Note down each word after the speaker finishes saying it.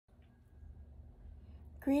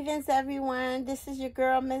Greetings, everyone. This is your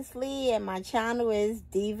girl, Miss Lee, and my channel is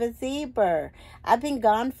Diva Zebra. I've been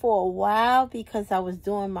gone for a while because I was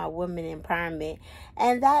doing my women empowerment,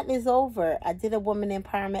 and that is over. I did a women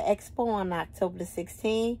empowerment expo on October the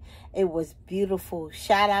 16th. It was beautiful.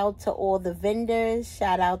 Shout out to all the vendors.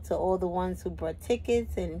 Shout out to all the ones who brought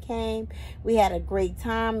tickets and came. We had a great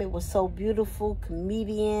time. It was so beautiful.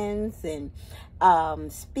 Comedians and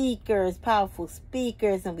speakers, powerful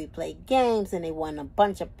speakers, and we played games, and they won a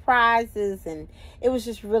bunch of prizes, and it was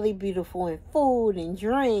just really beautiful, and food and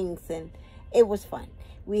drinks, and it was fun.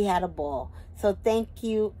 We had a ball. So thank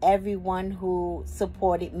you everyone who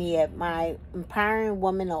supported me at my Empowering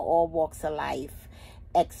Women of All Walks of Life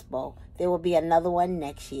Expo. There will be another one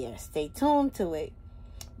next year. Stay tuned to it.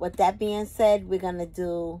 With that being said, we're gonna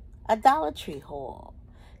do a Dollar Tree haul.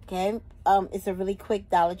 Okay, it's a really quick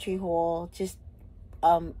Dollar Tree haul. Just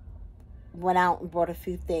went out and brought a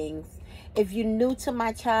few things. If you're new to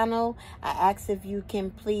my channel, I ask if you can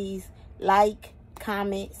please like,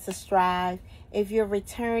 comment, subscribe. If you're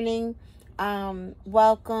returning,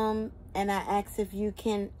 welcome, and I ask if you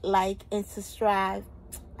can like and subscribe.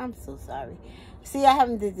 I'm so sorry. See, I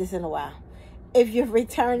haven't did this in a while. If you're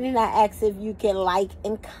returning, I ask if you can like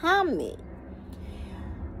and comment.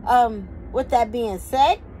 With that being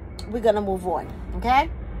said, we're gonna move on. Okay,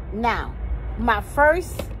 now my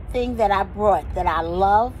first thing that I brought that I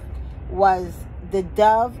love was the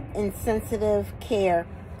Dove Insensitive Care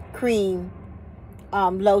Cream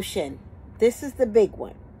lotion. This is the big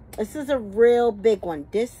one. This is a real big one.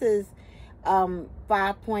 This is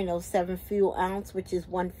 5.07 fuel ounce, which is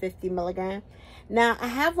 150 milligrams. Now, I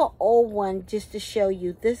have an old one just to show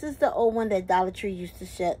you. This is the old one that Dollar Tree used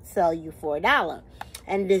to sell you for $1.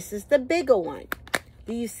 And this is the bigger one.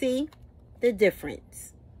 Do you see the difference?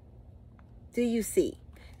 Do you see?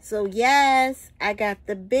 So yes, I got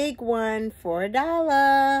the big one for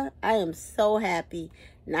 $1. I am so happy.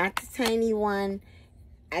 Not the tiny one.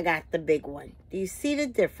 I got the big one. Do you see the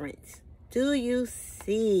difference? Do you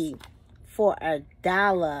see? For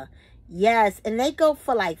 $1. Yes, and they go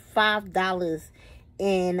for like $5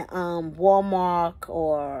 in Walmart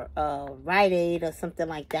or Rite Aid or something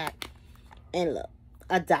like that. And look,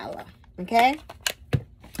 $1. Okay?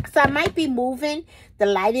 So I might be moving. The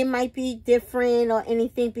lighting might be different or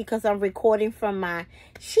anything because I'm recording from my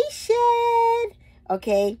she shed.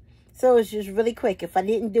 Okay. So it's just really quick. If I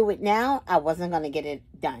didn't do it now, I wasn't going to get it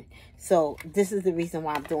done. So this is the reason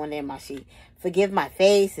why I'm doing it in my sheet. Forgive my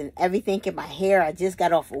face and everything in my hair. I just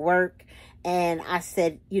got off of work. And I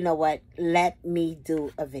said, you know what? Let me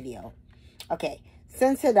do a video. Okay.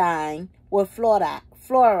 Sensodyne with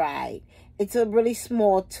fluoride. It's a really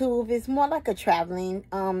small tube. It's more like a traveling.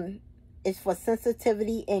 It's for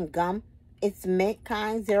sensitivity and gum. It's mint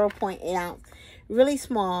kind, 0.8 ounce. Really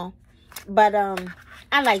small. But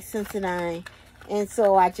I like Sensodyne. And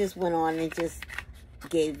so I just went on and just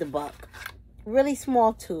gave the buck. Really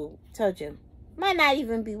small tube. Told you. Might not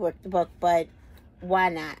even be worth the buck, but why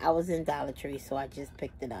not? I was in Dollar Tree, so I just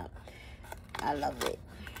picked it up. I love it.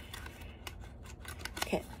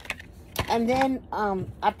 Okay. And then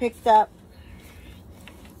I picked up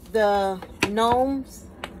the Gnomes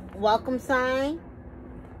welcome sign.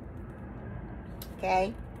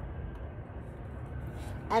 Okay.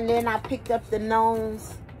 And then I picked up the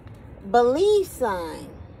Gnomes believe sign.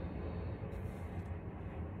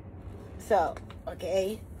 So,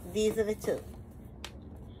 okay, these are the two.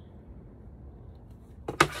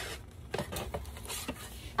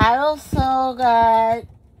 I also got,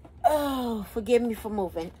 oh, forgive me for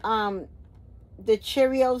moving. The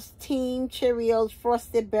Cheerios Team Cheerios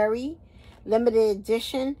Frosted Berry limited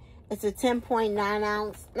edition. It's a 10.9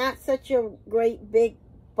 ounce. Not such a great big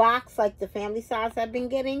box like the family size I've been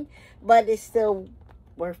getting, but it's still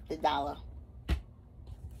worth the $1.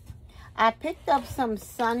 I picked up some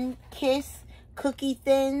Sun-Kissed Cookie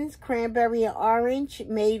Thins, cranberry and orange,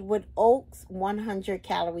 made with oats, 100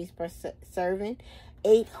 calories per serving,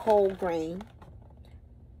 8 whole grain.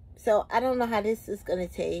 So I don't know how this is going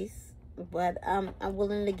to taste, but I'm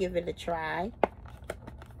willing to give it a try.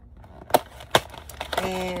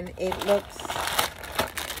 And it looks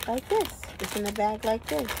like this. It's in a bag like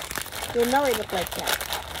this. You know it look like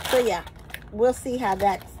that. So yeah, we'll see how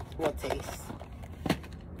that will taste.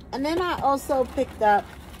 And then I also picked up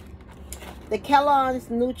the Kellogg's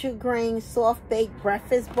Nutri-Grain Soft Baked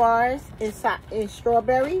Breakfast Bars in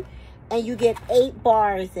strawberry. And you get 8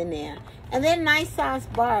 bars in there. And they're nice size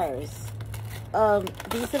bars.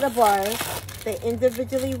 These are the bars. They're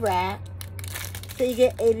individually wrapped. So you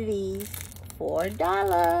get 8 of these for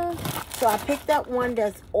 $1. So I picked up one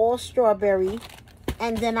that's all strawberry.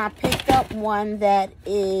 And then I picked up one that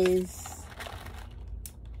is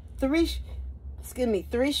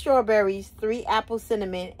 3 strawberries, 3 apple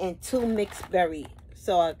cinnamon, and 2 mixed berry.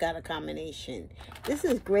 So I got a combination. This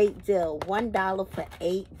is great deal. $1 for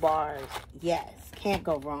 8 bars. Yes, can't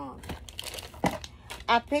go wrong.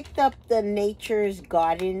 I picked up the Nature's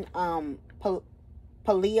Garden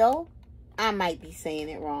Paleo. I might be saying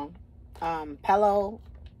it wrong. Paleo,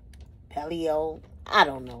 I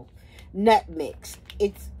don't know. Nut mix.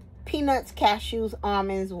 It's peanuts, cashews,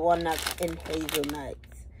 almonds, walnuts, and hazelnuts.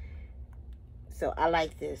 So I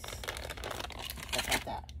like this. Look at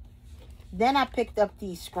that. Then I picked up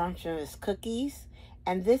these scrumptious cookies.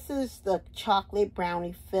 And this is the chocolate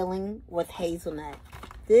brownie filling with hazelnut.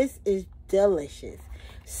 This is delicious.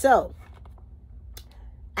 So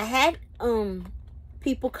I had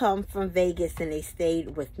people come from Vegas and they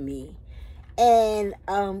stayed with me. And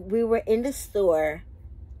we were in the store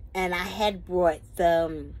and I had brought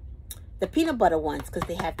the peanut butter ones because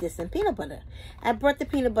they have this in peanut butter. I brought the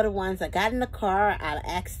peanut butter ones. I got in the car. I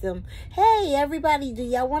asked them, hey, everybody, do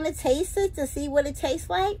y'all want to taste it to see what it tastes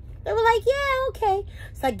like? They were like, yeah, okay.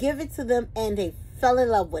 So I give it to them and they fell in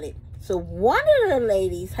love with it. So one of the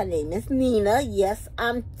ladies, her name is Nina. Yes,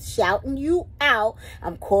 I'm shouting you out.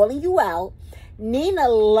 I'm calling you out. Nina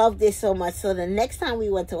loved it so much. So the next time we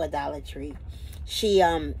went to a Dollar Tree, she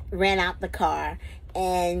ran out the car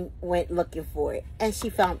and went looking for it. And she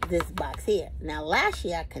found this box here. Now, last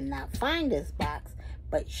year I could not find this box,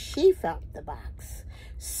 but she found the box.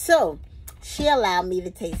 So she allowed me to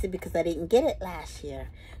taste it because I didn't get it last year.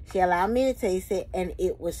 She allowed me to taste it, and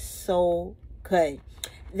it was so good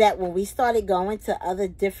that when we started going to other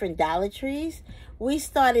different Dollar Trees, we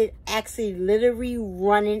started actually literally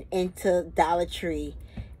running into Dollar Tree,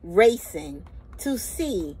 racing to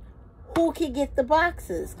see who could get the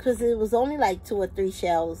boxes, because it was only like 2 or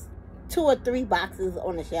 3 boxes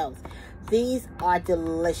on the shelves. These are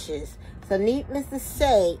delicious. So needless to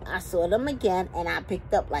say, I saw them again and I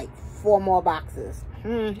picked up like 4 more boxes.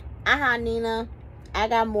 Nina, I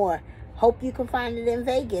got more. Hope you can find it in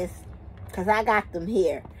Vegas, because I got them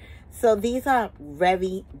here. So these are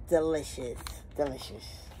very delicious. Delicious.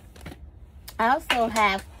 I also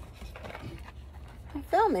have, I'm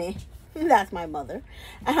filming. That's my mother.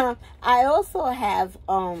 I also have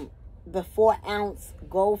the 4-ounce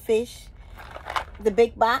goldfish, the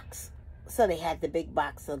big box. So they had the big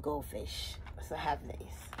box of goldfish. So I have these.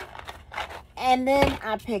 And then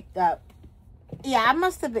I picked up,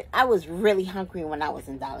 I was really hungry when I was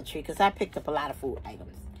in Dollar Tree because I picked up a lot of food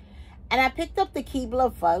items. And I picked up the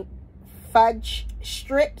Keebler Fudge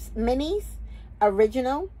Strips Minis,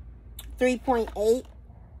 original, 3.8.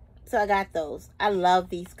 So I got those. I love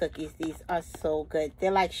these cookies. These are so good. They're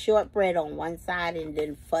like shortbread on one side and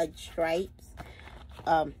then fudge stripes.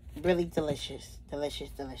 Really delicious.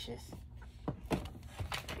 Delicious, delicious.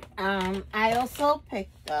 I also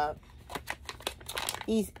picked up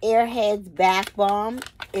these Airheads Bath Bomb.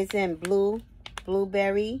 It's in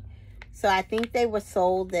blueberry. So I think they were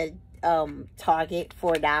sold at Target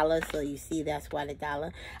for $1. So you see, that's why the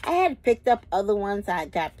 $1. I had picked up other ones. I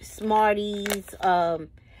got Smarties.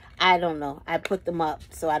 I don't know. I put them up,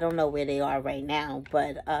 so I don't know where they are right now.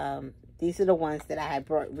 But these are the ones that I had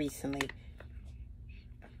brought recently.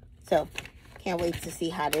 So can't wait to see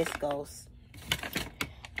how this goes.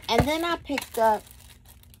 And then I picked up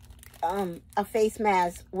a face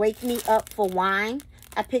mask, Wake Me Up for Wine.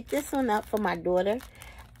 I picked this one up for my daughter.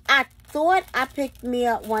 I thought I picked me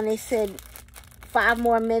up when it said 5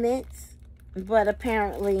 more minutes, but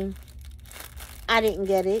apparently I didn't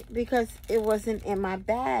get it because it wasn't in my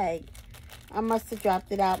bag. I must have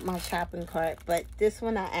dropped it out my shopping cart, but this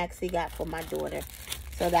one I actually got for my daughter.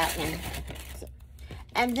 So that one.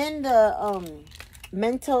 And then the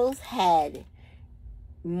Mentos had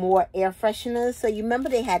more air fresheners. So you remember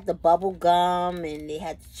they had the bubble gum and they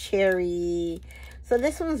had the cherry. So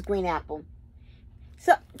this one's green apple.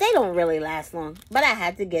 So they don't really last long, but I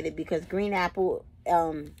had to get it because green apple,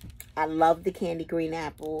 I love the candy green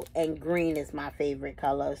apple, and green is my favorite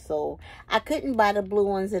color. So I couldn't buy the blue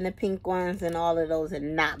ones and the pink ones and all of those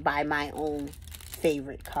and not buy my own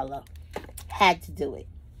favorite color. Had to do it.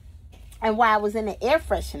 And while I was in the air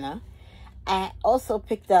freshener, I also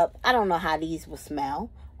picked up, I don't know how these will smell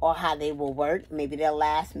or how they will work. Maybe they'll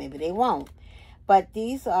last, maybe they won't. But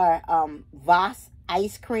these are Voss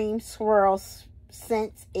Ice Cream Swirl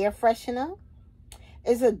Scents Air Freshener.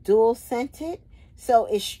 It's a dual scented. So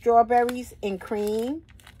it's strawberries and cream.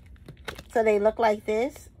 So they look like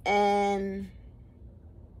this. And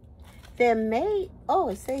they're made, oh,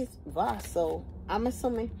 it says Voss. So I'm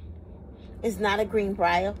assuming it's not a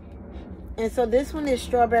Greenbrier. And so this one is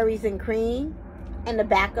strawberries and cream. And the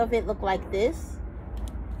back of it look like this.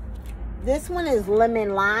 This one is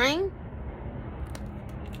lemon lime.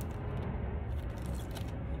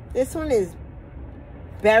 This one is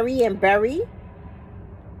berry and berry.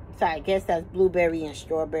 So I guess that's blueberry and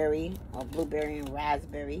strawberry, or blueberry and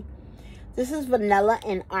raspberry. This is vanilla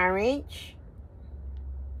and orange.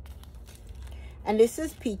 And this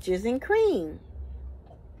is peaches and cream.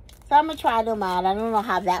 So I'm going to try them out. I don't know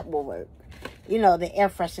how that will work. You know, the air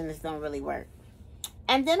fresheners don't really work.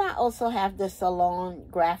 And then I also have the Salon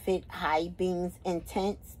Graphic High Beams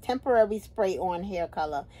Intense Temporary Spray On Hair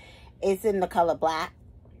Color. It's in the color black.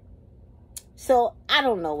 So I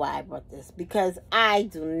don't know why I brought this, because I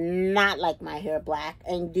do not like my hair black.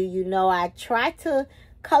 And do you know, I tried to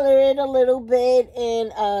color it a little bit,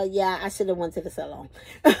 and yeah, I should have went to the salon.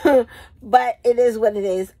 But it is what it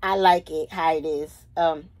is. I like it how it is.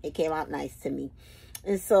 It came out nice to me.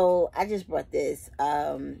 And so I just brought this.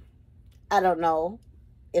 I don't know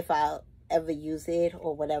if I'll ever use it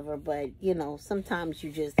or whatever, but you know, sometimes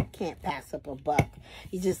you just can't pass up a buck.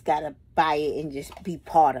 You just gotta buy it and just be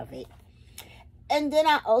part of it. And then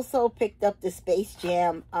I also picked up the Space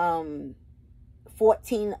Jam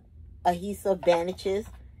 14 adhesive bandages.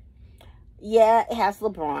 Yeah, it has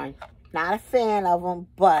LeBron. Not a fan of them,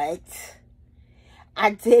 but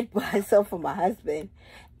I did buy some for my husband.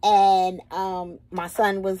 And my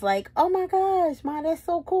son was like, "Oh my gosh, Ma, that's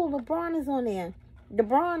so cool. LeBron is on there.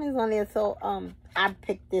 LeBron is on there." So I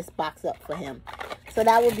picked this box up for him. So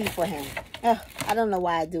that would be for him. I don't know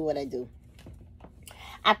why I do what I do.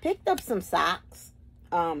 I picked up some socks,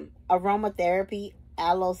 aromatherapy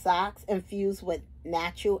aloe socks infused with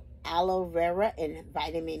natural aloe vera and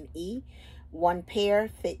vitamin E. One pair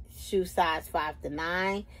fits shoe size 5 to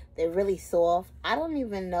 9. They're really soft. I don't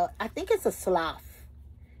even know. I think it's a sloth.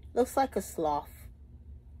 Looks like a sloth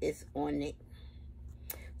is on it.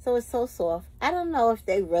 So it's so soft. I don't know if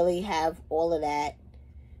they really have all of that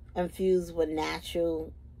infused with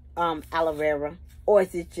natural aloe vera, or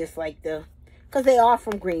is it just like the, because they are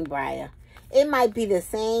from Greenbrier. It might be the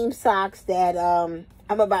same socks that I'm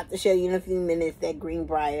about to show you in a few minutes that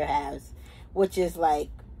Greenbrier has, which is like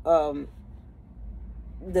the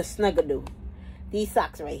Snuggadoo. These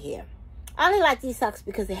socks right here. I only like these socks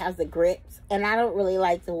because it has the grips, and I don't really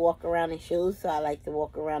like to walk around in shoes, so I like to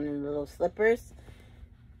walk around in little slippers.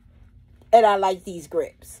 And I like these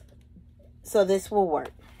grips, so this will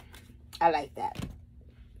work. I like that.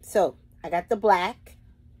 So I got the black,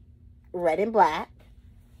 red and black.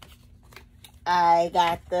 I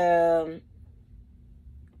got the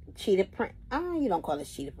cheetah print. Oh, you don't call it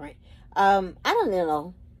cheetah print. I don't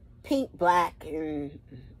know. Pink, black, and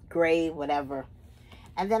gray, whatever.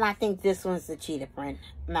 And then I think this one's the cheetah print.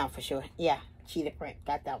 No, for sure. Yeah, cheetah print.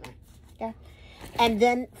 Got that one. Okay. And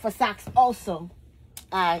then for socks also,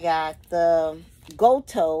 I got the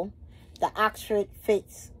Goto, the Oxford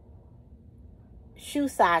Fits shoe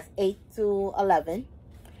size 8 to 11.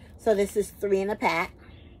 So this is 3 in a pack.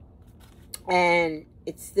 And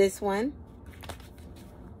it's this one.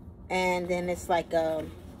 And then it's like a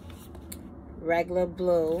regular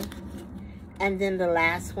blue. And then the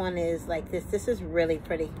last one is like this. This is really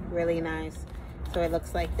pretty, really nice. So it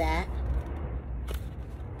looks like that.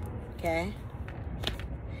 Okay.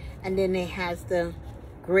 And then it has the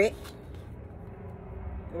grip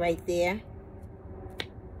right there.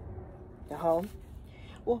 The hole.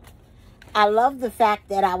 Well, I love the fact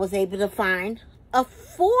that I was able to find a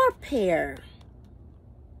 4-pair.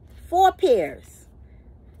 4 pairs.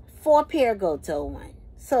 4-pair Goto one.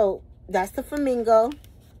 So that's the flamingo.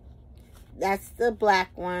 That's the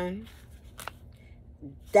black one.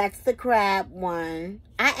 That's the crab one.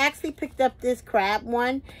 I actually picked up this crab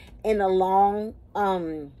one in a long,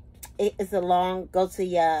 it's a long, go to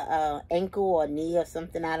your ankle or knee or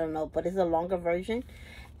something, I don't know, but it's a longer version.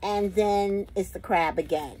 And then it's the crab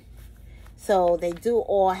again. So they do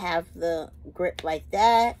all have the grip like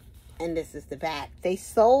that. And this is the back. They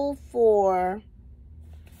sold for,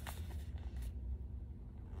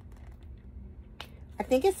 I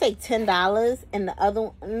think it says $10, and the other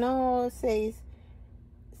one, no, it says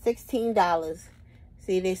 $16.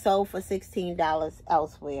 See, they sold for $16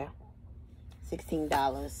 elsewhere.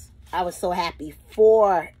 $16. I was so happy.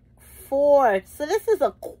 Four. So this is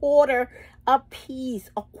a quarter a piece.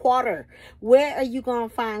 A quarter. Where are you going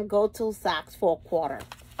to find Goto socks for a quarter?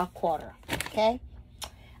 A quarter. Okay.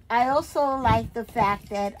 I also like the fact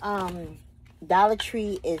that Dollar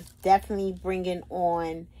Tree is definitely bringing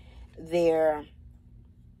on their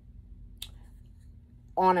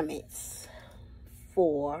ornaments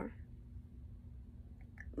for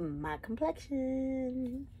my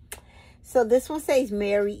complexion. So this one says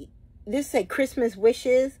this says Christmas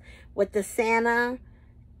wishes with the Santa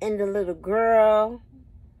and the little girl.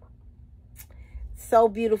 So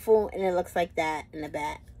beautiful, and it looks like that in the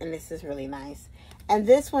back. And this is really nice. And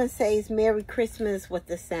this one says Merry Christmas with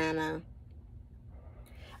the Santa.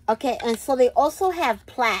 Okay, and so they also have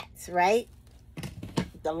plaits, right?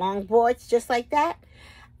 The long boards, just like that.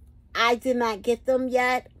 I did not get them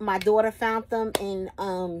yet. My daughter found them,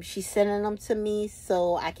 and she's sending them to me,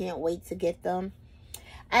 so I can't wait to get them.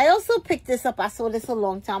 I also picked this up. I saw this a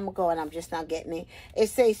long time ago, and I'm just not getting it. It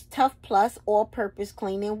says Tough Plus All-Purpose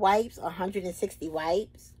Cleaning Wipes, 160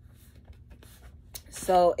 wipes.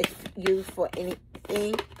 So it's used for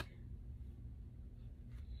anything.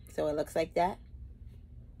 So it looks like that.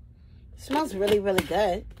 It smells really, really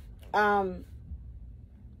good.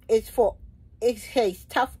 It says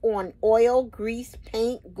tough on oil, grease,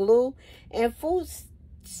 paint, glue, and food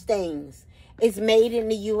stains. It's made in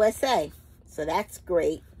the USA. So that's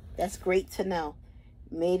great. That's great to know.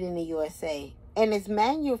 Made in the USA. And it's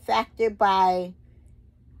manufactured by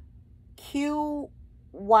QYK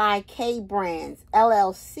Brands,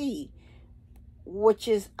 LLC, which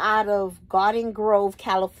is out of Garden Grove,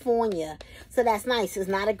 California. So that's nice. It's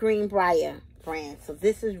not a Greenbrier brand. So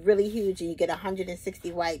this is really huge, and you get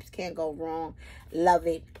 160 wipes. Can't go wrong. Love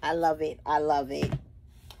it. I love it. I love it.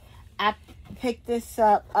 I picked this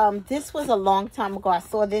up. This was a long time ago. I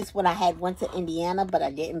saw this when I went to Indiana, but I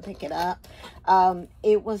didn't pick it up.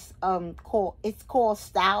 It's called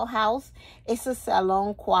Style House. It's a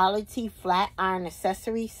salon quality flat iron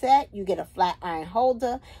accessory set. You get a flat iron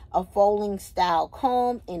holder, a folding style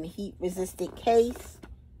comb, and heat resistant case.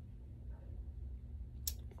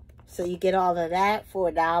 So you get all of that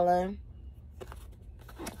for $1.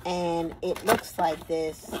 And it looks like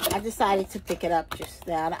this. I decided to pick it up just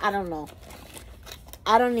now. I don't know.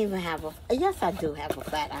 I don't even have a... Yes, I do have a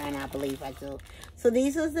flat iron. I believe I do. So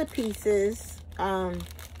these are the pieces in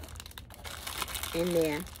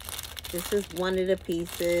there. This is one of the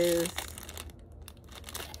pieces.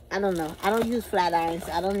 I don't know. I don't use flat irons.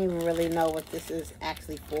 I don't even really know what this is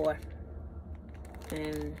actually for.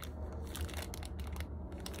 And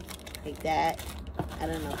like that. I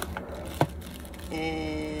don't know.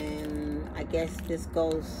 And I guess this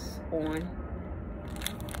goes on.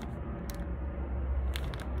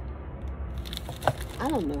 I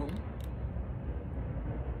don't know.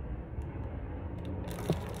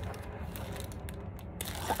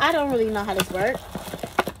 So I don't really know how this works.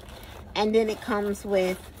 And then it comes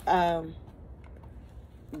with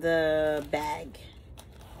the bag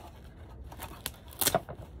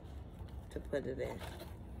to put it in.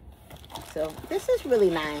 So this is really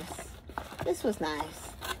nice. This was nice.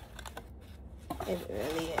 It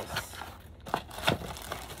really is.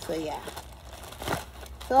 So yeah.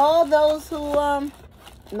 So all those who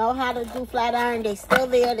know how to do flat iron, they're still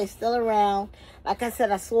there. They're still around. Like I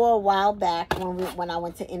said, I saw a while back when I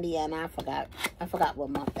went to Indiana. I forgot what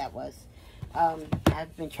month that was.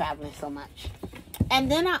 I've been traveling so much. And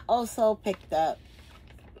then I also picked up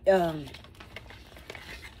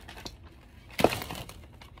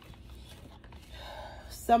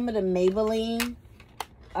some of the Maybelline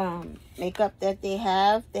makeup that they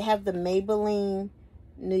have. They have the Maybelline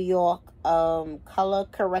New York color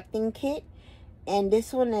correcting kit, and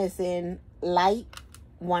this one is in light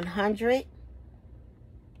 100.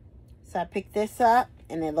 So I picked this up,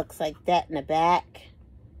 and it looks like that in the back.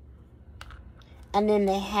 And then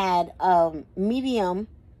they had medium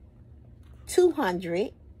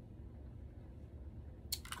 200.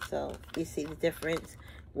 So you see the difference.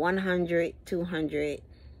 100, 200.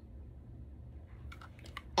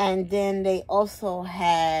 And then they also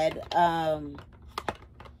had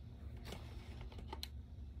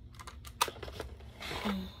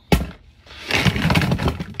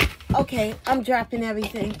okay, I'm dropping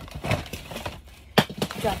everything.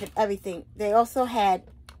 Dropping everything. They also had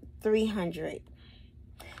 300.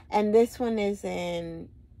 And this one is in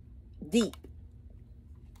deep.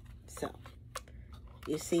 So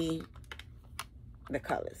you see the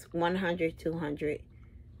colors. 100, 200,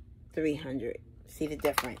 300. See the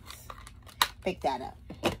difference. Pick that up.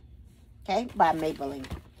 Okay, by Maybelline.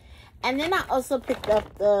 And then I also picked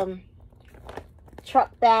up the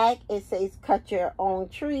truck bag. It says cut your own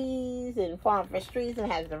trees and farm fresh trees,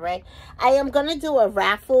 and has the red. I am gonna do a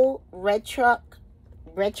raffle, red truck,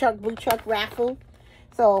 blue truck raffle.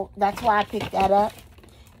 So that's why I picked that up.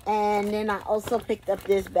 And then I also picked up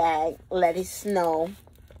this bag, Let It Snow,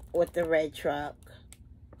 with the red truck.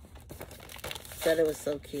 Thought it was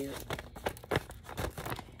so cute.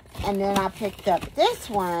 And then I picked up this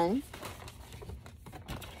one,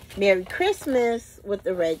 Merry Christmas, with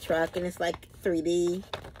the red truck. And it's like 3D,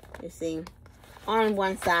 you see, on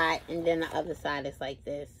one side. And then the other side is like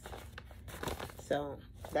this. So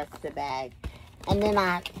that's the bag. And then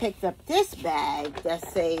I picked up this bag that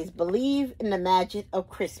says, Believe in the Magic of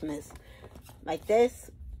Christmas. Like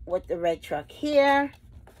this, with the red truck here.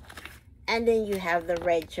 And then you have the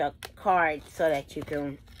red truck card so that you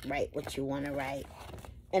can write what you want to write.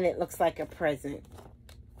 And it looks like a present.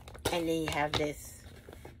 And then you have this.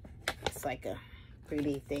 It's like a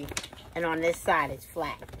 3D thing. And on this side, it's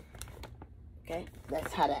flat. Okay,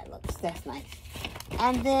 that's how that looks. That's nice.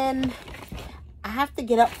 And then I have to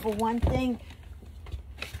get up for one thing.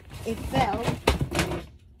 It fell.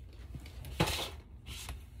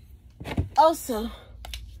 Also,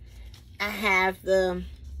 I have the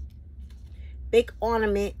big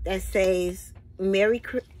ornament that says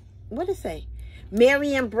what does it say?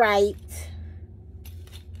 Merry and Bright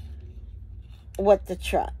with the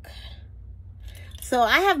truck. So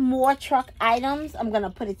I have more truck items. I'm going to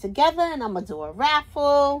put it together and I'm going to do a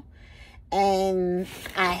raffle. And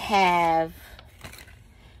I have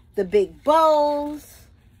the big bows.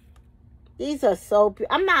 These are so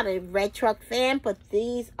beautiful. I'm not a red truck fan, but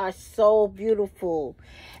these are so beautiful.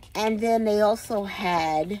 And then they also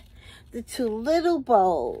had the two little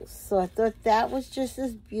bows. So I thought that was just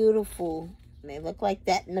as beautiful. And they look like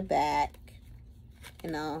that in the back.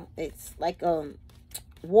 You know, it's like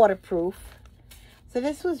waterproof. So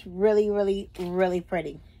this was really, really, really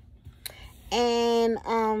pretty. And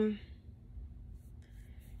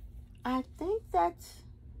I think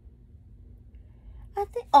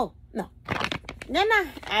oh no. Then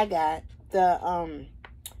I got the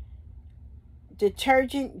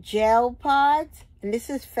detergent gel pods. And this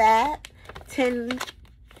is fat. 10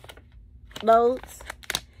 loads.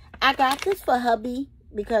 I got this for hubby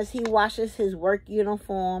because he washes his work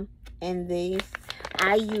uniform in these.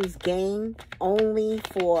 I use Gain only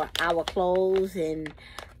for our clothes and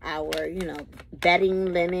our, you know,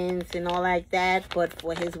 bedding linens and all like that. But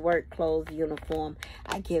for his work clothes uniform,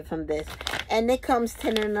 I give him this. And it comes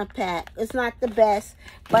 10 in a pack. It's not the best.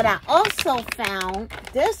 But I also found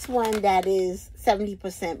this one that is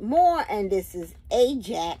 70% more. And this is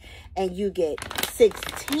Ajax. And you get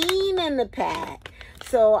 16 in the pack.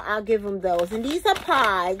 So I'll give him those. And these are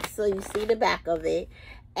pods. So you see the back of it.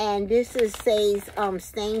 And this says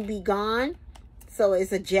Stain Be Gone. So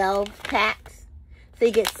it's a gel pack. So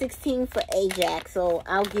you get 16 for Ajax. So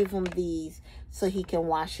I'll give him these so he can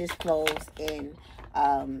wash his clothes in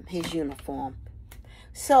his uniform.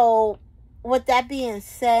 So with that being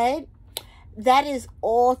said, that is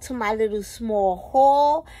all to my little small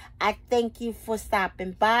haul. I thank you for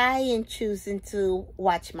stopping by and choosing to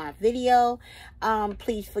watch my video.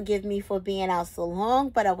 Please forgive me for being out so long,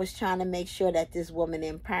 but I was trying to make sure that this woman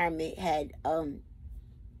empowerment had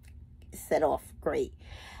set off great.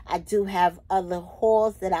 I do have other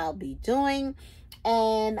hauls that I'll be doing.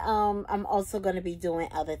 And I'm also going to be doing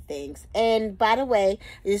other things. And by the way,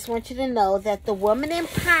 I just want you to know that the Woman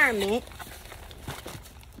Empowerment,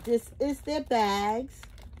 this is their bags.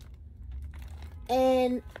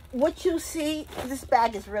 And what you see, this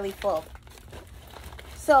bag is really full.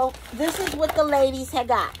 So this is what the ladies had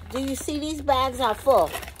got. Do you see these bags are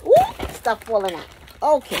full? Woo! Stuff falling out.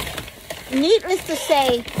 Okay. Needless to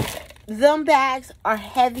say, them bags are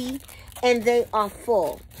heavy and they are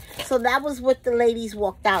full. So that was what the ladies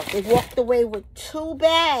walked out. They walked away with 2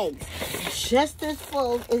 bags just as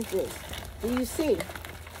full as this. Do you see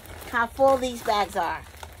how full these bags are?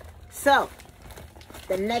 So,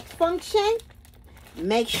 the next function,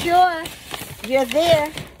 make sure you're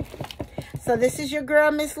there. So this is your girl,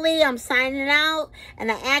 Miss Lee. I'm signing out.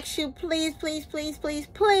 And I ask you, please, please, please, please,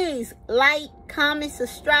 please, like, comment,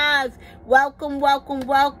 subscribe. Welcome, welcome,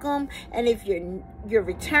 welcome. And if you're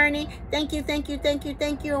returning, thank you, thank you, thank you,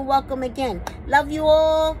 thank you, and welcome again. Love you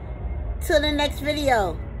all. Till the next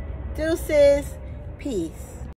video. Deuces. Peace.